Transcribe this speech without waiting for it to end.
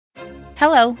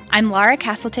Hello, I'm Laura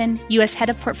Castleton, U.S. Head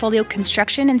of Portfolio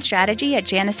Construction and Strategy at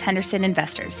Janus Henderson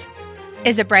Investors.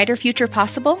 Is a brighter future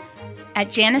possible?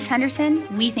 At Janus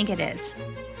Henderson, we think it is.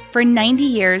 For 90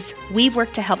 years, we've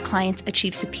worked to help clients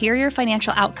achieve superior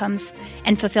financial outcomes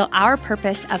and fulfill our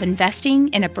purpose of investing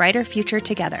in a brighter future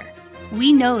together.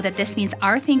 We know that this means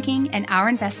our thinking and our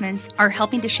investments are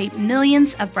helping to shape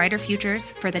millions of brighter futures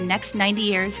for the next 90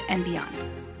 years and beyond.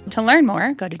 To learn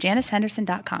more, go to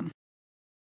janushenderson.com.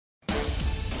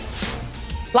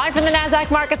 Live from the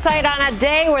NASDAQ market site on a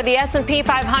day where the S&P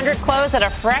 500 closed at a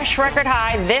fresh record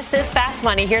high. This is Fast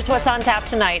Money. Here's what's on tap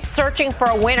tonight. Searching for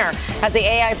a winner as the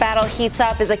AI battle heats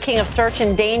up. Is a king of search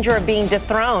in danger of being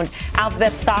dethroned?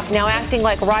 Alphabet stock now acting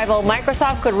like rival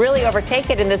Microsoft could really overtake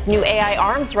it in this new AI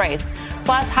arms race.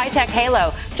 Plus, high-tech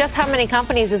halo. Just how many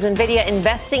companies is NVIDIA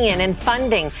investing in and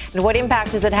funding? And what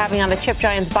impact is it having on the chip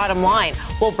giant's bottom line?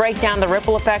 We'll break down the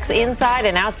ripple effects inside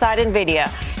and outside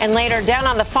NVIDIA. And later, down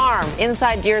on the farm,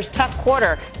 inside Deere's tough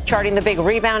quarter, charting the big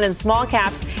rebound in small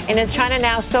caps. And is China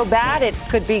now so bad it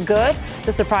could be good?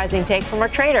 The surprising take from our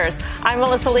traders. I'm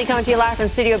Melissa Lee, coming to you live from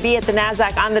Studio B at the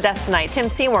NASDAQ. On the desk tonight, Tim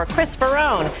Seymour, Chris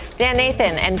Barone, Dan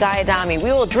Nathan, and Guy Adami.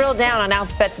 We will drill down on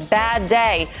Alphabet's bad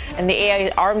day and the AI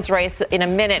arms race in a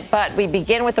minute. But we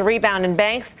begin with the rebound in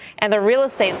banks and the real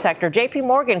estate sector. JP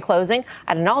Morgan closing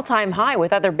at an all-time high,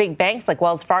 with other big banks like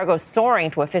Wells Fargo soaring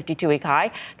to a 52-week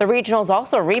high. The regionals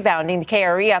also rebounding, the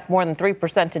KRE up more than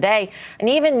 3% today. And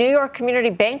even New York Community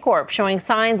Bancorp showing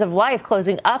signs of life,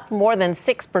 closing up more than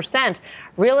 6%.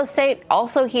 Real estate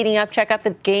also heating up. Check out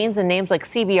the gains in names like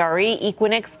CBRE,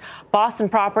 Equinix, Boston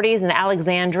Properties, and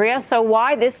Alexandria. So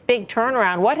why this big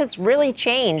turnaround? What has really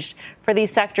changed for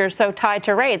these sectors so tied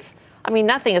to rates? I mean,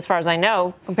 nothing as far as I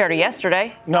know compared to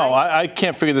yesterday. No, I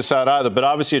can't figure this out either, but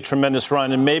obviously a tremendous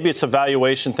run. And maybe it's a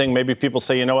valuation thing. Maybe people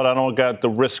say, you know what, I don't got the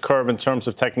risk curve in terms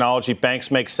of technology.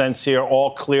 Banks make sense here.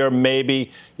 All clear,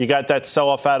 maybe. You got that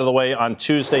sell-off out of the way on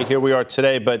Tuesday. Here we are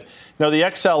today. But, you know, the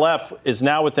XLF is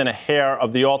now within a hair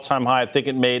of the all-time high. I think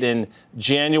it made in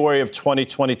January of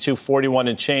 2022, 41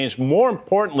 and change. More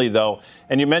importantly, though,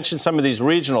 and you mentioned some of these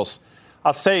regionals,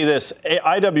 I'll say this,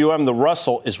 IWM, the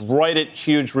Russell, is right at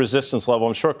huge resistance level.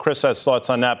 I'm sure Chris has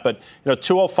thoughts on that. But, you know,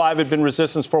 205 had been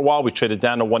resistance for a while. We traded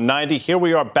down to 190. Here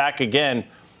we are back again.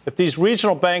 If these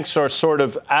regional banks are sort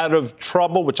of out of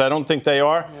trouble, which I don't think they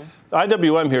are, the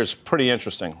IWM here is pretty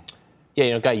interesting. Yeah,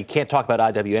 you know, Guy, you can't talk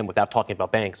about IWM without talking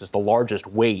about banks. It's the largest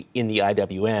weight in the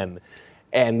IWM.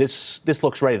 And this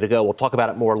looks ready to go. We'll talk about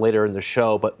it more later in the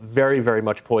show, but very, very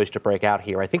much poised to break out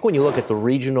here. I think when you look at the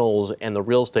regionals and the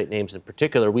real estate names in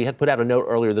particular, we had put out a note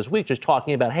earlier this week just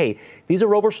talking about, hey, these are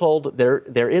oversold.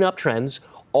 They're in uptrends.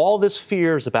 All this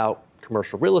fears about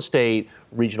commercial real estate,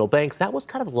 regional banks, that was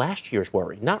kind of last year's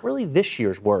worry, not really this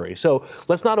year's worry. So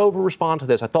let's not over-respond to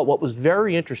this. I thought what was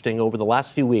very interesting over the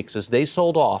last few weeks is they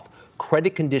sold off,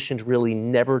 credit conditions really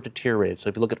never deteriorated. So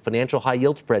if you look at financial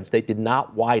high-yield spreads, they did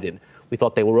not widen. We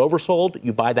thought they were oversold.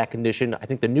 You buy that condition. I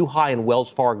think the new high in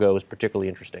Wells Fargo is particularly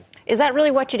interesting. Is that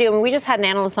really what you do? I mean, we just had an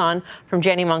analyst on from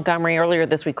Janney Montgomery earlier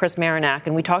this week, Chris Marinac,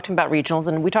 and we talked to him about regionals,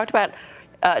 and we talked about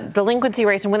delinquency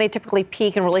rates and when they typically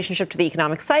peak in relationship to the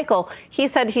economic cycle. He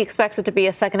said he expects it to be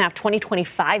a second half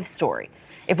 2025 story.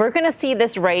 If we're going to see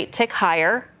this rate tick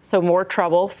higher, so more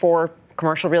trouble for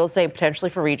commercial real estate,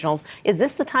 potentially for regionals, is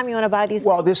this the time you want to buy these?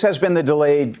 Well, this has been the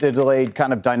delayed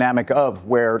kind of dynamic of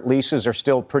where leases are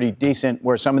still pretty decent,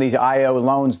 where some of these IO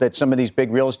loans that some of these big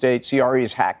real estate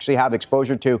CREs actually have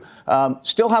exposure to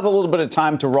still have a little bit of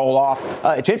time to roll off.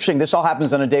 It's interesting. This all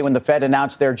happens on a day when the Fed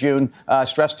announced their June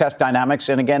stress test dynamics.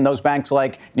 And again, those banks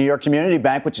like New York Community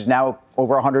Bank, which is now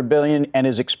over $100 billion and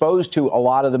is exposed to a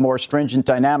lot of the more stringent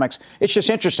dynamics. It's just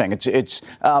interesting.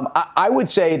 I would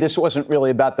say this wasn't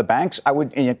really about the banks. I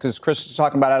would, because Chris was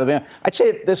talking about Alabama, I'd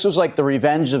say this was like the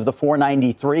revenge of the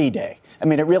 493 day. I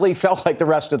mean, it really felt like the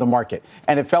rest of the market.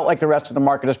 And it felt like the rest of the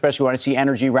market, especially when I see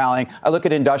energy rallying. I look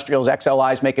at industrials,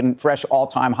 XLIs making fresh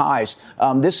all-time highs.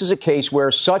 This is a case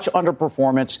where such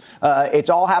underperformance,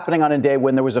 it's all happening on a day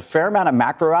when there was a fair amount of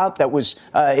macro out that was,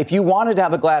 if you wanted to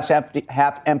have a glass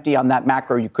half empty on that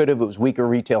macro, you could have. It was weaker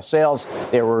retail sales.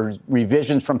 There were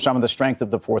revisions from some of the strength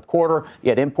of the fourth quarter. You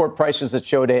had import prices that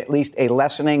showed at least a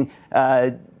lessening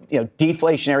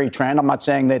deflationary trend. I'm not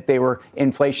saying that they were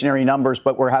inflationary numbers,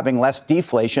 but we're having less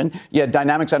deflation. You had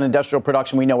dynamics on industrial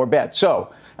production we know are bad.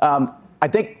 So I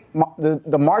think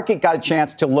the market got a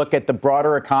chance to look at the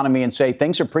broader economy and say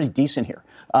things are pretty decent here,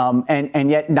 and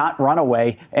yet not run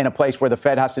away in a place where the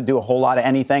Fed has to do a whole lot of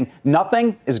anything.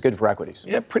 Nothing is good for equities.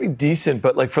 Yeah, pretty decent.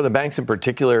 But like for the banks in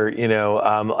particular,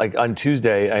 like on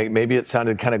Tuesday, maybe it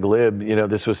sounded kind of glib.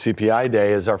 This was CPI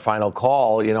day as our final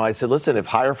call. I said, listen, if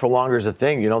higher for longer is a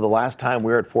thing, the last time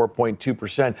we were at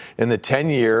 4.2% in the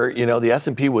 10-year, the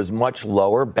S&P was much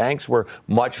lower. Banks were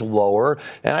much lower.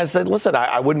 And I said, listen,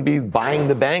 I wouldn't be buying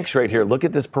the banks right here. Look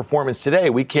at this performance today.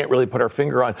 We can't really put our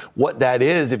finger on what that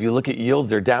is. If you look at yields,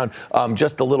 they're down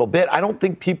just a little bit. I don't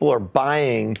think people are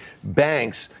buying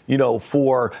banks,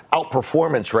 for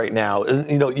outperformance right now.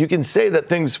 You can say that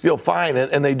things feel fine,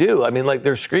 and they do. I mean, like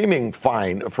they're screaming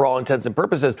fine for all intents and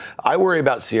purposes. I worry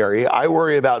about CRE. I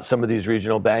worry about some of these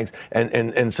regional banks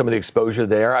and some of the exposure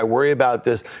there. I worry about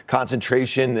this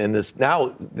concentration and this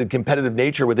now the competitive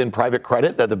nature within private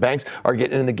credit that the banks are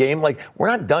getting in the game. Like, we're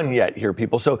not done yet here,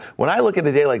 people. So when I look at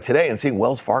a day like today and seeing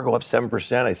Wells Fargo up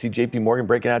 7%, I see JP Morgan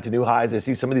breaking out to new highs. I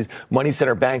see some of these money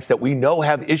center banks that we know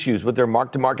have issues with their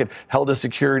mark-to-market held to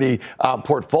security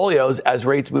portfolios as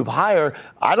rates move higher.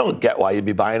 I don't get why you'd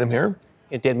be buying them here.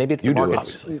 Dan, maybe it's the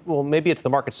markets. Well, maybe it's the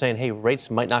market saying, hey, rates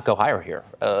might not go higher here.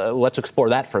 Let's explore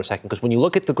that for a second, because when you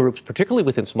look at the groups, particularly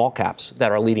within small caps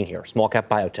that are leading here, small cap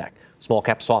biotech, small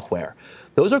cap software,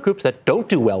 those are groups that don't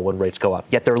do well when rates go up,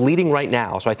 yet they're leading right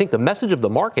now. So I think the message of the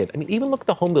market, even look at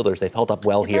the home builders, they've held up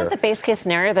well here. Is that the base case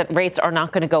scenario that rates are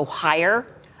not going to go higher?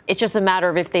 It's just a matter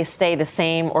of if they stay the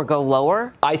same or go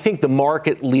lower? I think the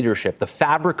market leadership, the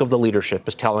fabric of the leadership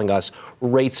is telling us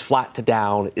rates flat to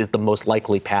down is the most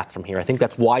likely path from here. I think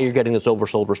that's why you're getting this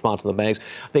oversold response in the banks.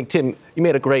 I think, Tim, you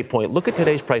made a great point. Look at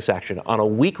today's price action. On a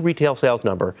weak retail sales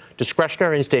number,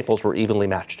 discretionary and staples were evenly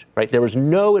matched, right? There was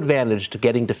no advantage to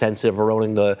getting defensive or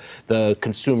owning the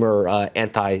consumer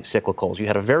anti-cyclicals. You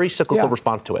had a very cyclical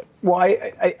response to it. Well,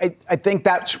 I think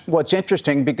that's what's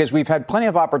interesting, because we've had plenty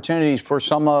of opportunities for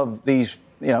some of these,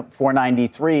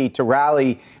 493 to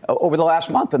rally over the last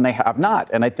month, and they have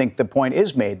not. And I think the point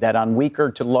is made that on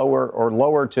weaker to lower or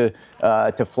lower to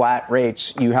flat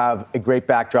rates, you have a great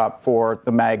backdrop for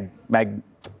the Mag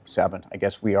 7. I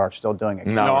guess we are still doing it.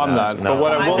 No, I'm not. No. But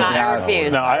what I will, I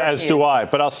refuse. No, as do I.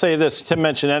 But I'll say this. Tim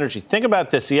mentioned energy. Think about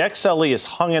this. The XLE is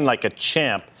hung in like a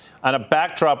champ on a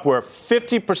backdrop where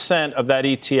 50% of that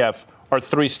ETF are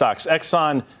three stocks,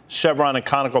 Exxon, Chevron, and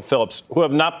ConocoPhillips, who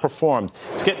have not performed.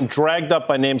 It's getting dragged up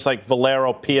by names like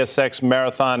Valero, PSX,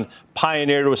 Marathon,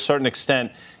 Pioneer to a certain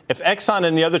extent. If Exxon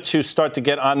and the other two start to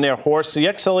get on their horse, the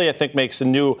XLE, I think, makes a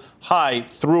new high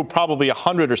through probably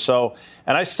 100 or so.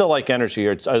 And I still like energy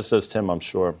here, as does Tim, I'm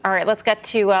sure. All right, let's get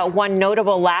to one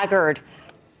notable laggard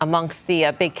amongst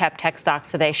the big cap tech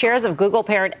stocks today. Shares of Google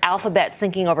parent Alphabet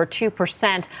sinking over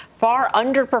 2%, far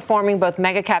underperforming both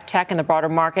mega cap tech and the broader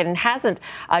market, and hasn't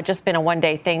just been a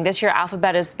one-day thing. This year,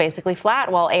 Alphabet is basically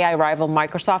flat, while AI rival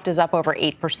Microsoft is up over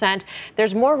 8%.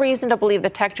 There's more reason to believe the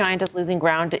tech giant is losing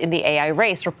ground in the AI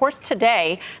race. Reports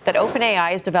today that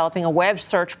OpenAI is developing a web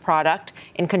search product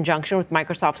in conjunction with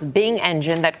Microsoft's Bing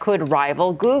engine that could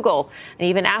rival Google. And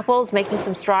even Apple's making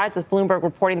some strides, with Bloomberg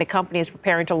reporting the company is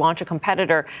preparing to launch a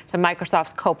competitor to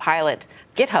Microsoft's Copilot.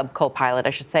 GitHub Copilot, I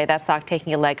should say. That stock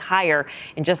taking a leg higher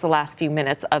in just the last few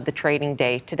minutes of the trading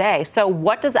day today. So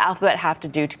what does Alphabet have to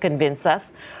do to convince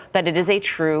us that it is a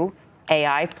true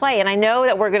AI play? And I know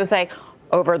that we're going to say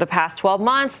over the past 12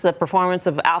 months, the performance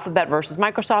of Alphabet versus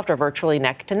Microsoft are virtually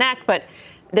neck to neck, but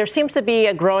there seems to be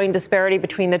a growing disparity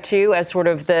between the two as sort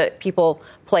of the people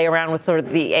play around with sort of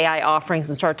the AI offerings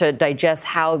and start to digest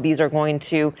how these are going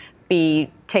to be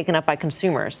taken up by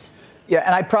consumers. Yeah,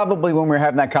 and I probably, when we were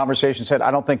having that conversation, said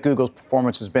I don't think Google's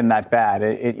performance has been that bad.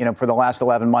 For the last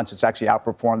 11 months, it's actually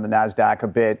outperformed the NASDAQ a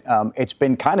bit. It's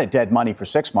been kind of dead money for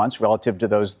 6 months relative to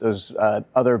those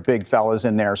other big fellas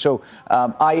in there. So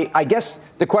I guess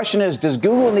the question is, does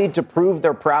Google need to prove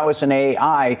their prowess in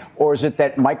AI, or is it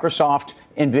that Microsoft,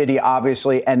 NVIDIA,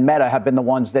 obviously, and Meta have been the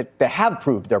ones that have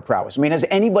proved their prowess? I mean, has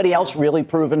anybody else really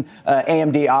proven?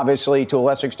 AMD, obviously, to a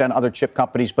lesser extent, other chip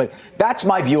companies. But that's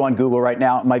my view on Google right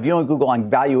now. My view on Google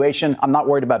on valuation. I'm not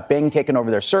worried about Bing taking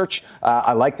over their search.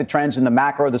 I like the trends in the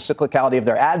macro, the cyclicality of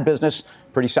their ad business.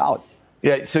 Pretty solid.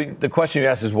 Yeah, so the question you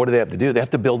asked is, what do they have to do? They have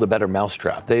to build a better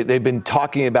mousetrap. They've been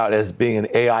talking about as being an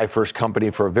AI-first company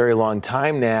for a very long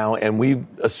time now, and we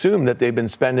assume that they've been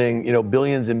spending,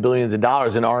 billions and billions of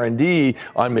dollars in R&D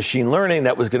on machine learning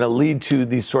that was going to lead to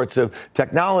these sorts of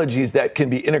technologies that can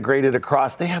be integrated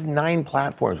across. They have 9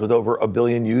 platforms with over 1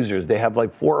 billion users. They have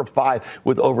like 4 or 5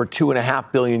 with over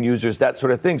 2.5 billion users, that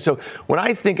sort of thing. So when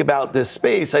I think about this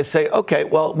space, I say, okay,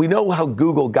 well, we know how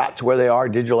Google got to where they are,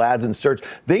 digital ads and search.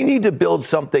 They need to build build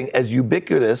something as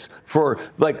ubiquitous for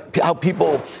like how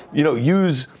people,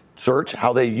 use search,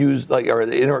 how they use or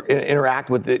interact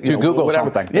with it. To Google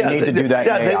whatever. Something. They need to do that.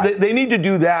 Yeah, they need to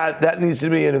do that. That needs to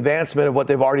be an advancement of what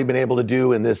they've already been able to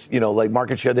do in this,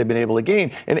 market share they've been able to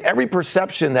gain. And every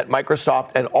perception that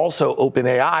Microsoft and also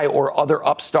OpenAI or other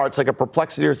upstarts like a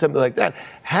Perplexity or something like that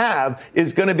have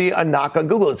is going to be a knock on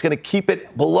Google. It's going to keep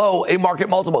it below a market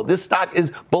multiple. This stock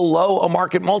is below a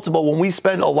market multiple. When we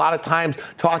spend a lot of time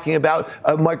talking about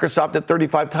Microsoft at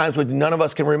 35 times, which none of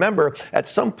us can remember, at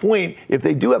some point, if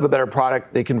they do have a better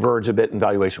product, they converge a bit in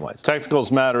valuation-wise. Technicals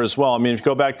matter as well. I mean, if you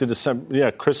go back to December,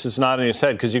 Chris is nodding his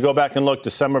head, because you go back and look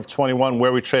December of 21,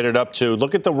 where we traded up to.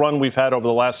 Look at the run we've had over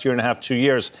the last year and a half, 2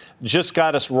 years. Just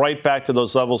got us right back to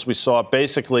those levels we saw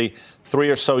basically 3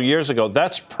 or so years ago.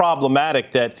 That's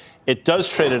problematic that it does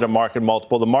trade at a market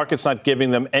multiple. The market's not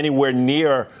giving them anywhere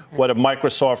near what a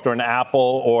Microsoft or an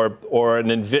Apple or an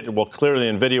NVIDIA, well, clearly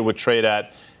NVIDIA would trade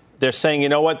at. They're saying, you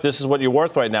know what, this is what you're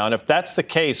worth right now. And if that's the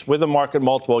case with a market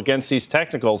multiple against these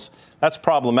technicals, that's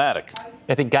problematic.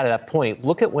 I think, got to that point,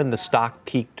 look at when the stock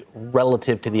peaked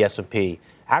relative to the S&P.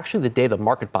 Actually, the day the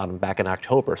market bottomed back in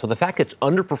October. So the fact that it's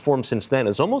underperformed since then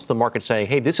is almost the market saying,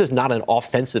 hey, this is not an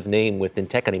offensive name within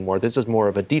tech anymore. This is more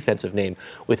of a defensive name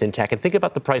within tech. And think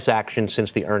about the price action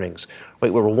since the earnings.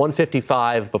 Wait, we were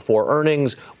 155 before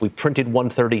earnings. We printed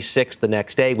 136 the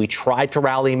next day. We tried to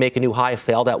rally and make a new high,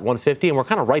 failed at 150, and we're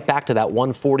kind of right back to that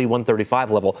 140,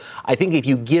 135 level. I think if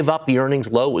you give up the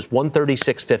earnings low, it was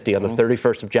 136.50 on the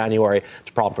 31st of January. It's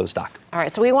a problem for the stock. All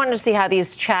right, so we wanted to see how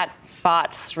these chat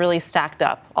bots really stacked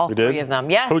up, all three of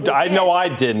them. Yes, I know I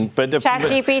didn't, but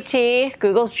ChatGPT,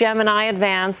 Google's Gemini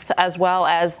Advanced, as well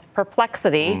as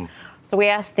Perplexity. So we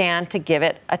asked Dan to give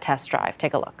it a test drive.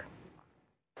 Take a look.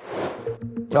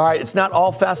 All right, it's not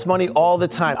all fast money all the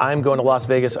time. I'm going to Las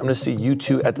Vegas. I'm going to see you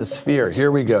two at the Sphere.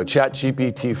 Here we go.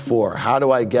 ChatGPT 4. How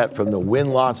do I get from the Wynn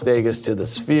Las Vegas to the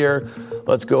Sphere?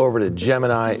 Let's go over to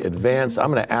Gemini Advanced.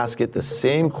 I'm going to ask it the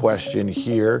same question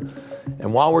here.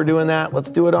 And while we're doing that, let's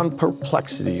do it on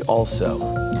Perplexity also.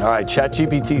 All right,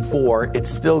 ChatGPT 4, it's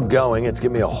still going. It's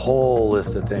giving me a whole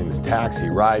list of things. Taxi,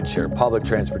 rideshare, public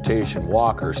transportation,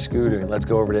 walker, scooter. Let's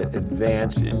go over to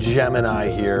Advanced Gemini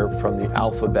here from the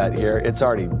alphabet here. It's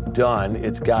already done.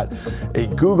 It's got a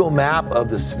Google map of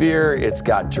the Sphere. It's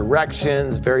got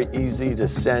directions, very easy to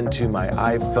send to my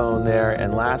iPhone there.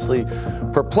 And lastly,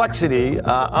 Perplexity.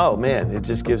 Oh, man, it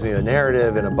just gives me a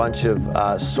narrative and a bunch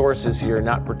of sources here,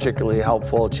 not particularly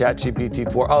helpful.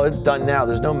 ChatGPT 4. Oh, it's done now.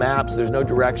 There's no maps. There's no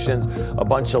directions. A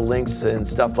bunch of links and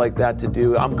stuff like that to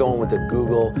do. I'm going with the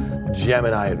Google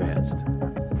Gemini Advanced.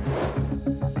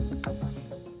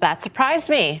 That surprised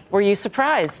me. Were you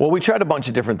surprised? Well, we tried a bunch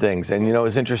of different things, and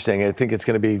it's interesting. I think it's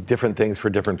going to be different things for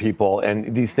different people,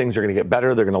 and these things are going to get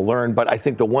better. They're going to learn. But I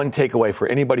think the one takeaway for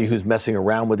anybody who's messing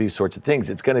around with these sorts of things,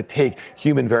 it's going to take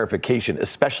human verification,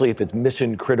 especially if it's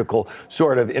mission critical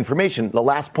sort of information. The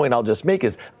last point I'll just make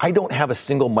is I don't have a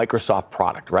single Microsoft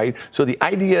product, right? So the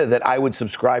idea that I would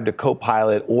subscribe to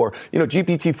Copilot or,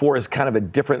 GPT-4 is kind of a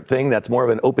different thing. That's more of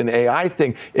an open AI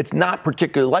thing. It's not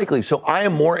particularly likely. So I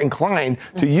am more inclined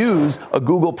to use a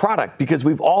Google product because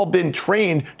we've all been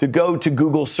trained to go to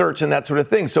Google search and that sort of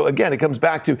thing. So again, it comes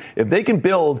back to if they can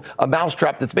build a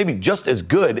mousetrap that's maybe just as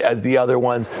good as the other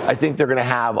ones, I think they're going to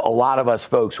have a lot of us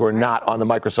folks who are not on the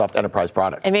Microsoft enterprise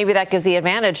products. And maybe that gives the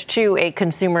advantage to a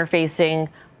consumer-facing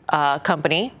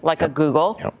company like a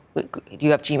Google. Yep.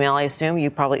 You have Gmail, I assume.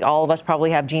 All of us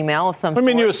probably have Gmail of some sort. I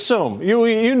mean, you assume.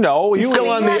 You know. You're still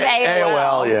on the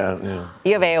AOL. Yeah.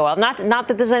 You have AOL. Not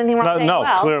that there's anything wrong with AOL.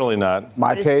 No, clearly not.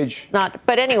 My page. Not.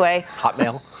 But anyway.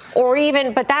 Hotmail.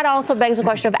 But that also begs the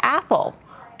question of Apple.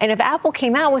 And if Apple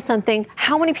came out with something,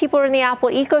 how many people are in the Apple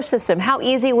ecosystem? How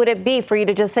easy would it be for you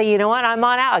to just say, you know what, I'm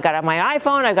on out. I got my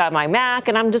iPhone, I got my Mac,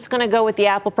 and I'm just going to go with the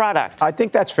Apple product? I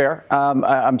think that's fair.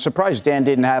 I'm surprised Dan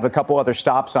didn't have a couple other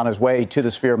stops on his way to the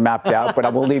Sphere mapped out, but I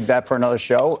will leave that for another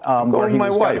show where he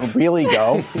was going to really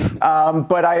go.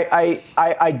 But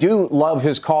I do love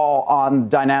his call on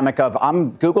dynamic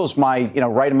of Google's my,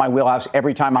 right in my wheelhouse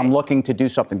every time I'm looking to do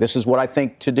something. This is what I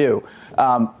think to do.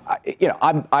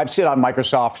 I've sit on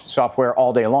Microsoft software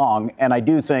all day long, and I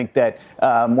do think that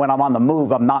when I'm on the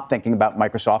move, I'm not thinking about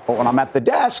Microsoft, but when I'm at the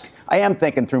desk, I am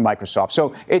thinking through Microsoft.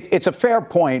 So it's a fair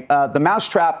point. The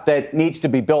mousetrap that needs to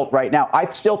be built right now, I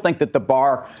still think that the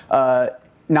bar,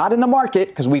 not in the market,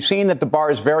 because we've seen that the bar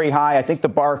is very high. I think the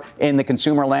bar in the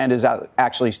consumer land is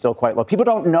actually still quite low. People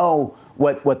don't know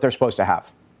what they're supposed to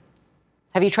have.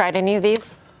 Have you tried any of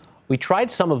these? We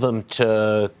tried some of them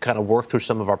to kind of work through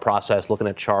some of our process, looking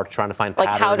at charts, trying to find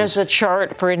patterns. Like, how does a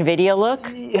chart for NVIDIA look?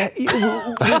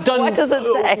 We've done, what does it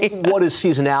say? What is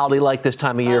seasonality like this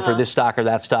time of year for this stock or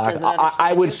that stock?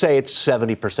 I would say it's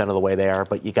 70% of the way there,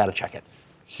 but you got to check it.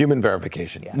 Human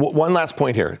verification. Yeah. One last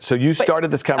point here. So you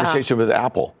started this conversation with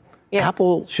Apple. Yes.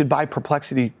 Apple should buy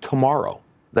Perplexity tomorrow.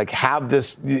 Like, have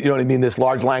this, you know what I mean, this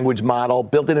large language model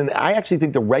built in. And I actually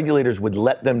think the regulators would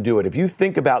let them do it. If you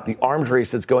think about the arms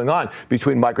race that's going on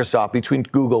between Microsoft, between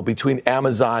Google, between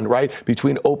Amazon, right,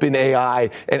 between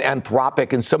OpenAI and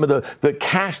Anthropic and some of the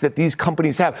cash that these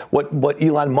companies have, what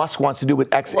Elon Musk wants to do with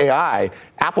XAI,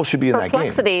 Apple should be in that game.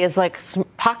 Perplexity is like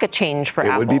pocket change for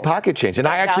Apple. It would be pocket change. And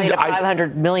I actually...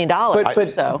 $500 million.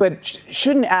 But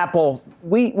shouldn't Apple,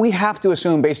 we have to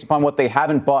assume, based upon what they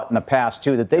haven't bought in the past,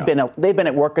 too, that they've been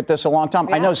at work at this a long time.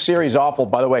 Yeah. I know Siri's awful,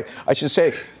 by the way. I should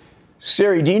say,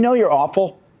 Siri, do you know you're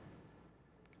awful?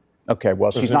 Okay, well,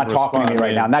 she's not talking to me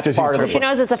right now, and that's part of it. She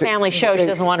knows it's a family show. She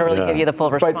doesn't want to really give you the full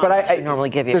response she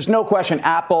normally give you. There's no question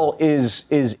Apple is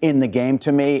in the game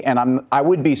to me, and I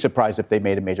would be surprised if they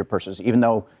made a major purchase, even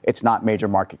though it's not major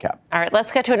market cap. All right,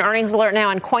 let's get to an earnings alert now.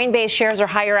 And Coinbase shares are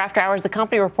higher after hours. The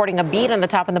company reporting a beat on the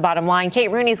top and the bottom line. Kate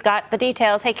Rooney's got the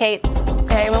details. Hey, Kate.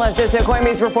 Hey, Melissa. So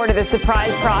Coinbase reported a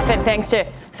surprise profit thanks to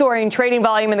soaring trading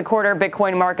volume in the quarter.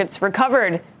 Bitcoin markets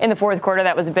recovered in the fourth quarter.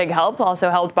 That was a big help. Also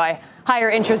helped by higher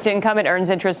interest income. It earns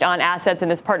interest on assets in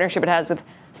this partnership it has with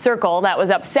Circle. That was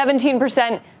up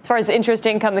 17%. As far as interest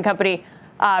income, the company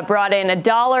brought in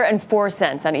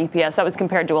 $1.04 on EPS. That was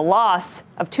compared to a loss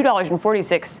of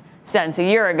 $2.46 a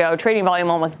year ago. Trading volume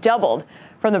almost doubled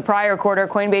from the prior quarter.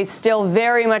 Coinbase still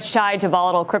very much tied to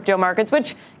volatile crypto markets,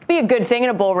 which could be a good thing in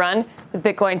a bull run, with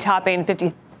Bitcoin topping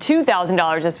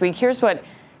 $52,000 this week. Here's what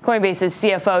Coinbase's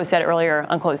CFO said earlier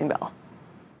on Closing Bell.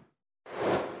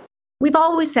 We've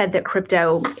always said that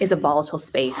crypto is a volatile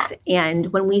space. And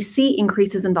when we see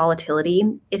increases in volatility,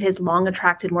 it has long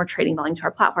attracted more trading volume to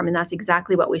our platform. And that's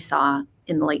exactly what we saw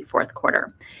in the late fourth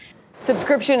quarter.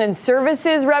 Subscription and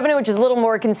services revenue, which is a little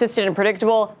more consistent and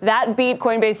predictable, that beat.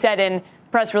 Coinbase said in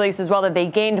press release as well that they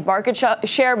gained market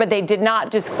share, but they did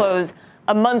not disclose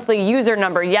a monthly user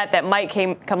number yet. That might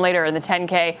come later in the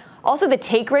 10K. Also, the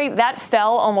take rate, that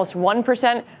fell almost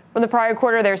 1% from the prior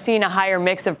quarter. They're seeing a higher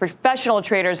mix of professional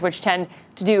traders, which tend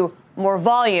to do more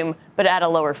volume, but at a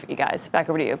lower fee, guys. Back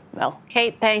over to you, Mel.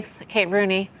 Kate, thanks. Kate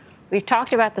Rooney. We've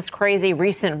talked about this crazy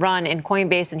recent run in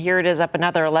Coinbase, and here it is up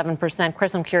another 11%.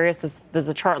 Chris, I'm curious, does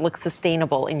the chart look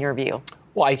sustainable in your view?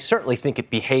 Well, I certainly think it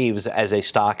behaves as a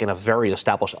stock in a very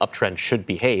established uptrend should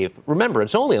behave. Remember,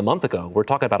 it's only a month ago. We're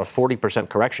talking about a 40%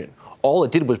 correction. All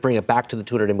it did was bring it back to the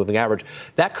 200-day moving average.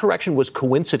 That correction was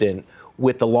coincident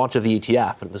with the launch of the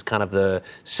ETF. It was kind of the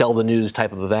sell the news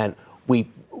type of event. We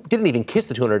didn't even kiss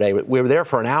the 200-day. We were there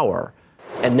for an hour,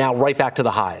 and now right back to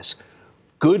the highs.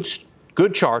 Good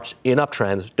charts in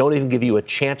uptrends don't even give you a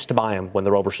chance to buy them when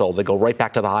they're oversold. They go right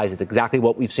back to the highs. It's exactly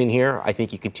what we've seen here. I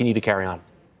think you continue to carry on.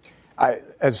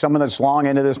 As someone that's long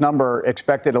into this number,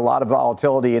 expected a lot of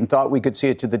volatility and thought we could see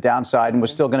it to the downside and was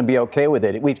still going to be okay with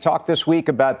it. We've talked this week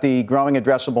about the growing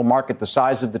addressable market, the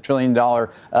size of the $1 trillion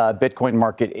Bitcoin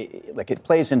market. It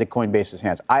plays into Coinbase's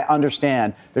hands. I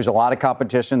understand there's a lot of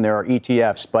competition. There are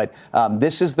ETFs, but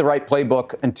this is the right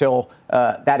playbook until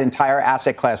that entire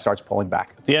asset class starts pulling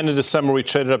back. At the end of December, we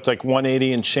traded up to like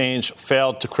 180 and change,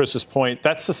 failed to Chris's point.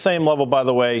 That's the same level, by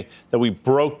the way, that we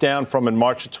broke down from in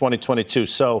March of 2022.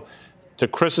 So to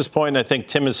Chris's point, I think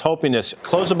Tim is hoping this.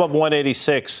 Close above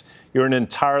 186, you're in an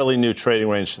entirely new trading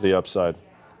range to the upside.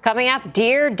 Coming up,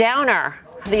 Dear Downer.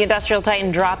 The industrial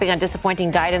titan dropping on disappointing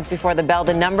guidance before the bell.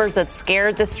 The numbers that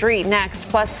scared the street next.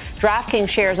 Plus, DraftKings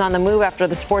shares on the move after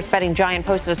the sports betting giant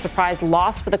posted a surprise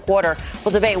loss for the quarter.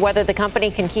 We'll debate whether the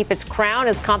company can keep its crown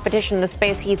as competition in the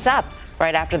space heats up.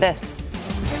 Right after this.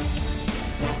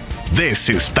 This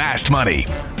is Fast Money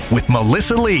with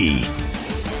Melissa Lee.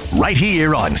 Right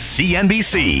here on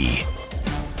CNBC.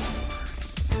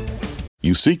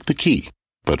 You seek the key,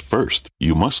 but first,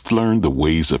 you must learn the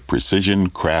ways of precision,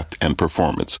 craft, and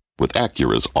performance with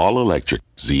Acura's all-electric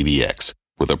ZDX.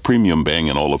 With a premium Bang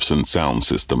 & Olufsen sound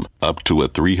system up to a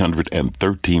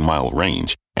 313-mile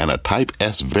range and a Type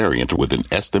S variant with an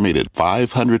estimated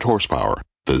 500 horsepower,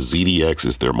 the ZDX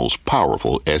is their most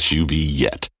powerful SUV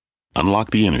yet.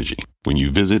 Unlock the energy when you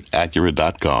visit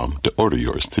Acura.com to order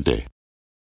yours today.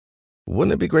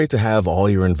 Wouldn't it be great to have all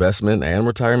your investment and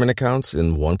retirement accounts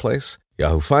in one place?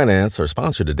 Yahoo Finance, our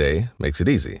sponsor today, makes it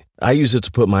easy. I use it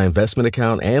to put my investment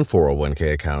account and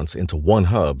 401k accounts into one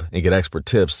hub and get expert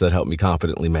tips that help me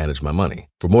confidently manage my money.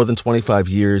 For more than 25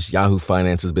 years, Yahoo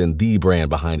Finance has been the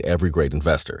brand behind every great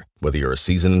investor. Whether you're a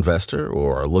seasoned investor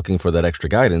or are looking for that extra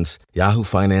guidance, Yahoo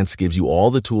Finance gives you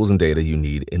all the tools and data you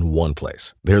need in one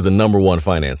place. They're the #1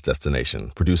 finance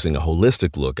destination, producing a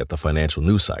holistic look at the financial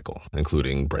news cycle,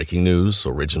 including breaking news,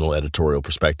 original editorial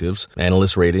perspectives,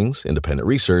 analyst ratings, independent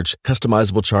research,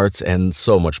 customizable charts, and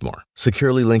so much more.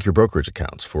 Securely link your brokerage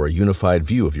accounts for a unified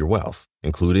view of your wealth,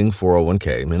 including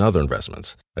 401k and other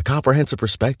investments. A comprehensive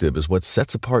perspective is what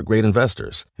sets apart great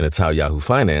investors, and it's how Yahoo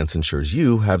Finance ensures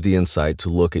you have the insight to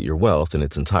look at your wealth in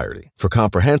its entirety. For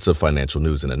comprehensive financial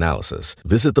news and analysis,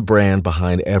 visit the brand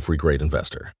behind every great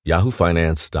investor,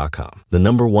 yahoofinance.com, the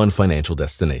 #1 financial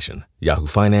destination,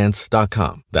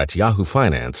 yahoofinance.com. That's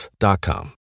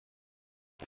yahoofinance.com.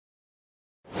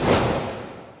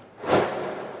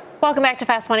 Welcome back to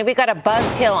Fast Money. We got a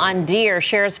buzzkill on Deere.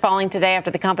 Shares falling today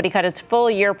after the company cut its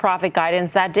full-year profit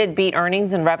guidance. That did beat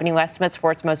earnings and revenue estimates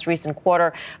for its most recent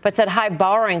quarter, but said high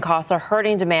borrowing costs are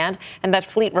hurting demand and that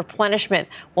fleet replenishment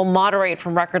will moderate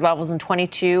from record levels in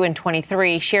 22 and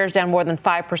 23. Shares down more than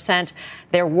 5%,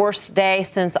 their worst day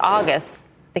since August.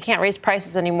 They can't raise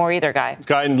prices anymore either, Guy.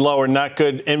 Guiding lower, not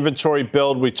good. Inventory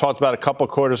build, we talked about a couple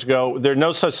of quarters ago. There's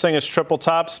no such thing as triple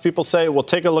tops. People say, well,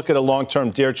 take a look at a long-term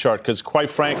Deere chart, because quite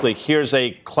frankly, here's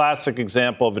a classic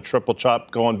example of a triple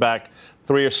top going back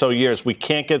 3 or so years. We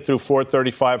can't get through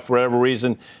 435 for whatever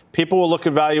reason. People will look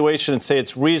at valuation and say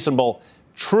it's reasonable.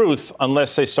 Truth,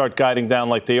 unless they start guiding down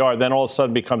like they are, then all of a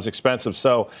sudden becomes expensive.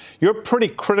 So you're pretty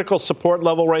critical support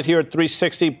level right here at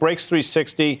 360, breaks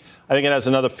 360. I think it has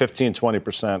another 15,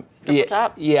 20%.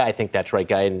 Yeah, I think that's right,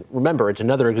 Guy. And remember, it's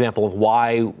another example of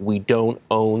why we don't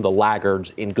own the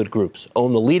laggards in good groups.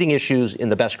 Own the leading issues in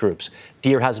the best groups.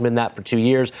 Deere hasn't been that for 2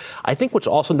 years. I think what's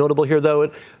also notable here,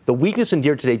 though, the weakness in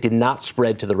Deere today did not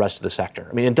spread to the rest of the sector.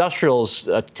 I mean, industrials,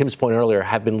 Tim's point earlier,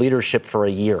 have been leadership for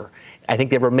a year. I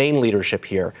think they remain leadership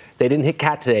here. They didn't hit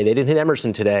Cat today. They didn't hit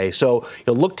Emerson today. So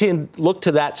look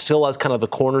to that still as kind of the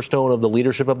cornerstone of the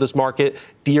leadership of this market.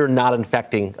 Deere not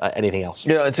infecting anything else.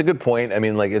 It's a good point. I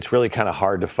mean, it's really kind of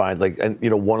hard to find,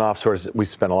 one-off sources. We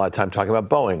spent a lot of time talking about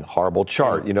Boeing, horrible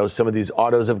chart. Some of these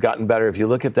autos have gotten better. If you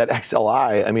look at that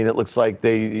XLI, I mean, it looks like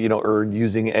they, are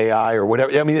using AI or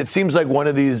whatever. I mean, it seems like one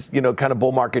of these, kind of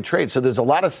bull market trades. So there's a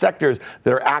lot of sectors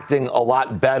that are acting a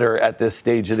lot better at this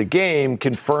stage of the game,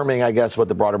 confirming, I guess, what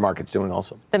the broader market's doing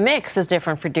also. The mix is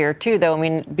different for Deere, too, though. I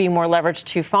mean, being more leveraged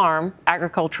to farm.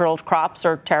 Agricultural crops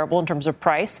are terrible in terms of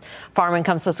price. Farm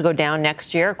income is supposed to go down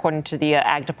next year, according to the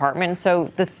ag department. So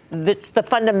the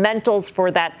fundamentals for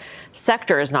that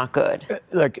sector is not good.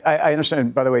 Look, I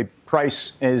understand, by the way,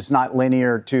 price is not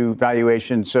linear to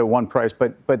valuation, so one price.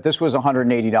 But this was a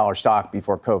 $180 stock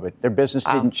before COVID. Their business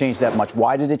didn't change that much.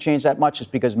 Why did it change that much? It's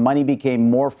because money became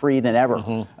more free than ever.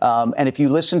 Mm-hmm. And if you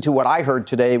listen to what I heard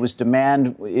today, it was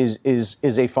demand is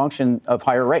a function of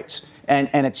higher rates. And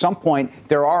at some point,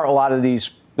 there are a lot of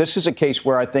these. This is a case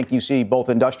where I think you see both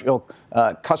industrial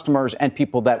customers and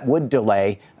people that would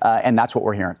delay, and that's what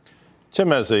we're hearing.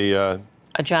 Tim has a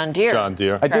John Deere. John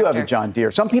Deere. I do have a John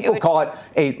Deere. Some people call it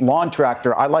a lawn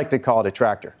tractor. I like to call it a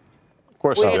tractor. Of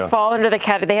course, they fall under the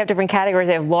they have different categories.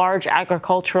 They have large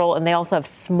agricultural, and they also have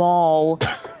small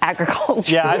agricultural.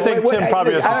 Yeah, I think Tim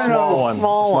probably has a small one.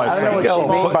 Small one. I don't know what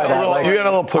you mean by that. You got a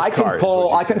little push cart.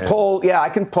 I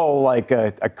can pull like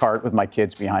a cart with my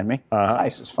kids behind me.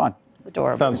 Nice, it's fun. It's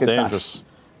adorable. Sounds dangerous.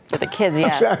 For the kids,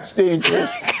 yes. Sounds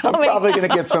dangerous. I'm probably going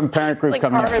to get some parent group like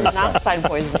coming up. Carbon monoxide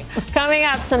poisoning. Coming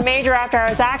up, some major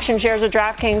after-hours action. Shares of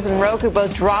DraftKings and Roku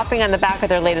both dropping on the back of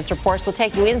their latest reports. We'll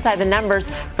take you inside the numbers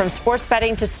from sports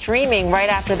betting to streaming right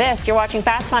after this. You're watching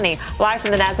Fast Money, live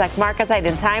from the NASDAQ market site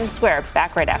in Times Square.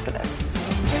 Back right after this.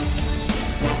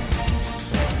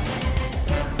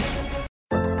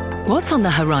 What's on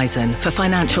the horizon for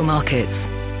financial markets?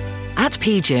 At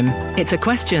PGIM, it's a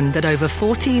question that over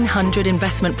 1,400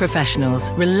 investment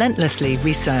professionals relentlessly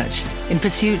research in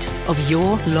pursuit of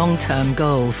your long-term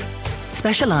goals.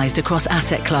 Specialized across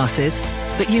asset classes,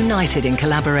 but united in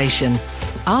collaboration,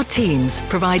 our teams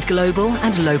provide global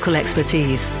and local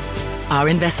expertise. Our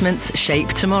investments shape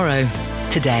tomorrow,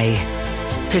 today.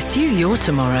 Pursue your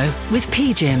tomorrow with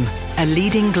PGIM, a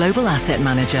leading global asset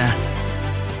manager.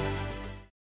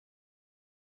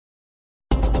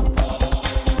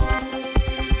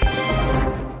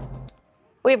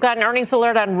 We've got an earnings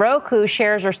alert on Roku.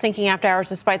 Shares are sinking after hours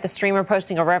despite the streamer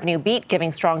posting a revenue beat,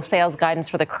 giving strong sales guidance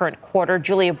for the current quarter.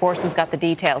 Julia Borson's got the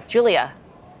details. Julia.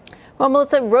 Well,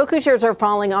 Melissa, Roku shares are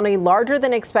falling on a larger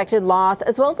than expected loss,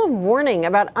 as well as a warning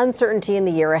about uncertainty in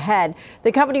the year ahead.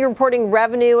 The company reporting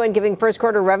revenue and giving first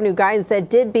quarter revenue guidance that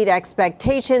did beat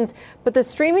expectations. But the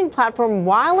streaming platform,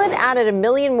 while it added 1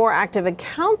 million more active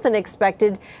accounts than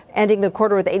expected, ending the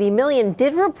quarter with 80 million,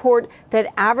 did report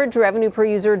that average revenue per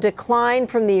user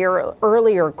declined from the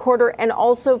earlier quarter and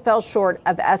also fell short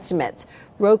of estimates.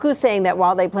 Roku saying that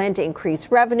while they plan to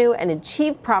increase revenue and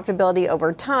achieve profitability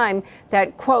over time,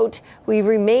 that, quote, we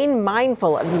remain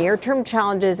mindful of near-term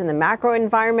challenges in the macro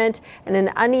environment and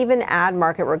an uneven ad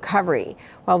market recovery.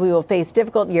 While we will face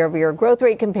difficult year-over-year growth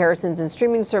rate comparisons in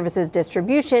streaming services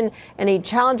distribution and a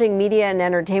challenging media and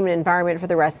entertainment environment for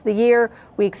the rest of the year,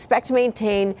 we expect to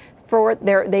maintain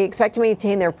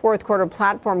their fourth quarter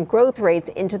platform growth rates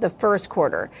into the first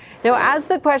quarter. Now, as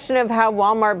the question of how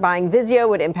Walmart buying Vizio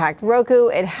would impact Roku,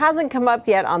 it hasn't come up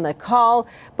yet on the call,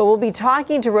 but we'll be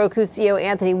talking to Roku CEO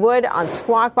Anthony Wood on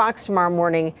Squawk Box tomorrow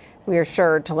morning. We are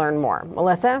sure to learn more.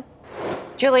 Melissa?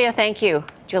 Julia, thank you.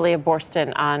 Julia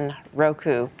Borston on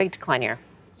Roku. Big decline here.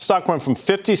 Stock went from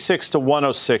 56 to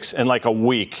 106 in like a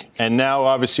week. And now,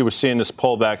 obviously, we're seeing this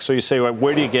pullback. So you say, well,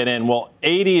 where do you get in? Well,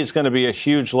 80 is going to be a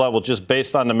huge level just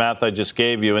based on the math I just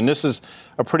gave you. And this is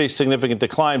a pretty significant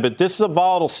decline. But this is a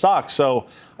volatile stock. So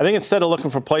I think instead of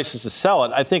looking for places to sell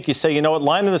it, I think you say, you know what,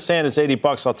 line in the sand is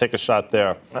 $80. I'll take a shot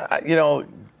there.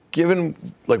 Given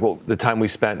the time we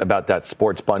spent about that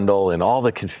sports bundle and all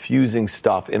the confusing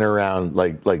stuff in around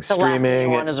like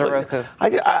streaming, the last one is a Roku.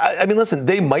 I mean, listen,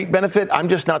 they might benefit. I'm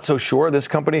just not so sure. This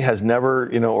company has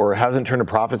never, or hasn't turned a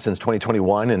profit since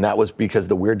 2021, and that was because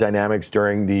the weird dynamics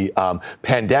during the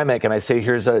pandemic. And I say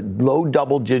here's a low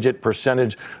double-digit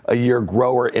percentage a year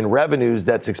grower in revenues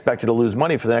that's expected to lose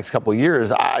money for the next couple of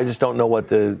years. I just don't know what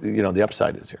the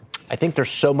upside is here. I think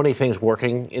there's so many things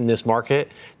working in this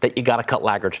market that you got to cut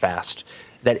laggards fast.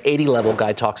 That 80 level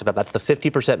guy talks about, that's the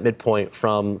 50% midpoint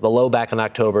from the low back in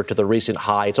October to the recent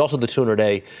high. It's also the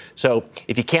 200-day. So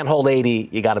if you can't hold 80,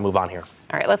 you got to move on here.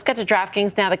 All right, let's get to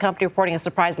DraftKings now. The company reporting a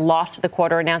surprise loss to the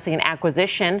quarter, announcing an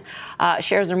acquisition.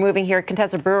 Shares are moving here.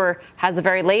 Contessa Brewer has the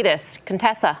very latest.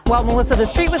 Contessa. Well, Melissa, the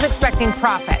street was expecting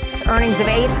profits, earnings of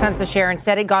 8 cents a share.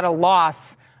 Instead, it got a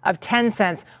loss of 10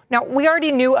 cents. Now, we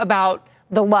already knew about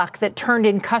the luck that turned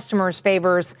in customers'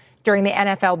 favors during the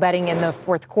NFL betting in the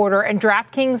fourth quarter. And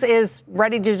DraftKings is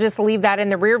ready to just leave that in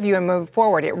the rear view and move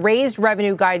forward. It raised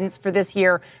revenue guidance for this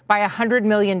year by $100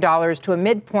 million to a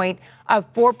midpoint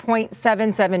of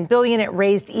 $4.77 billion. It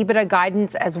raised EBITDA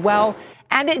guidance as well.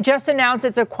 And it just announced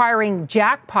it's acquiring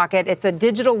Jackpocket. It's a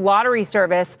digital lottery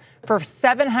service for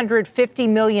 $750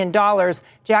 million.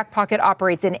 Jackpocket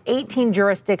operates in 18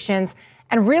 jurisdictions.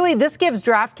 And really, this gives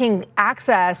DraftKings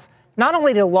access not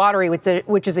only to lottery,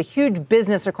 which is a huge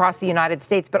business across the United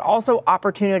States, but also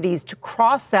opportunities to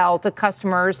cross-sell to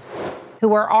customers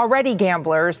who are already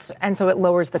gamblers, and so it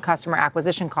lowers the customer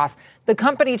acquisition costs. The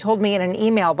company told me in an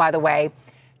email, by the way,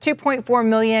 2.4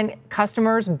 million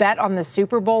customers bet on the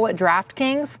Super Bowl at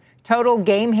DraftKings. Total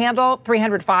game handle,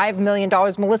 $305 million.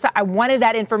 Melissa, I wanted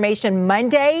that information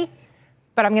Monday,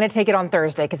 but I'm going to take it on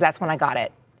Thursday because that's when I got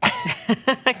it.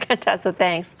 Contessa,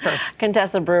 thanks. Sure.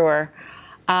 Contessa Brewer.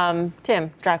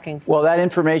 Tim, DraftKings. Well, that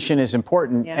information is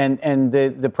important. Yeah. And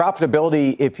the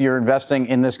profitability, if you're investing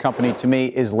in this company, to me,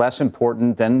 is less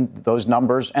important than those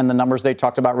numbers and the numbers they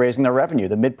talked about raising their revenue,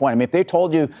 the midpoint. I mean, if they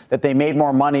told you that they made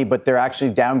more money, but they're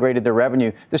actually downgraded their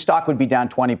revenue, the stock would be down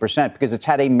 20% because it's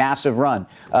had a massive run.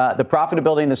 The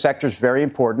profitability in the sector is very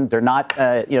important. They're not,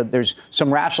 there's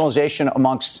some rationalization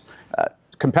amongst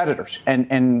competitors,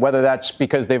 and whether that's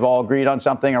because they've all agreed on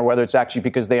something or whether it's actually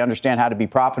because they understand how to be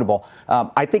profitable.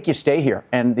 I think you stay here,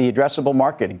 and the addressable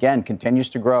market, again, continues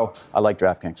to grow. I like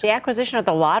DraftKings. The acquisition of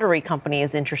the lottery company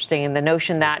is interesting, and the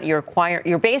notion that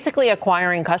you're basically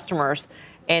acquiring customers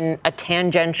in a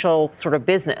tangential sort of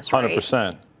business, right?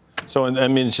 100%. So, I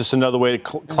mean, it's just another way to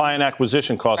client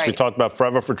acquisition costs. Right. We talked about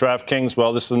forever for DraftKings.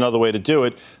 Well, this is another way to do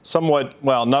it. Somewhat,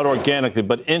 well, not organically,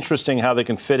 but interesting how they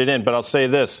can fit it in. But I'll say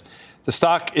this. The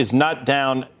stock is not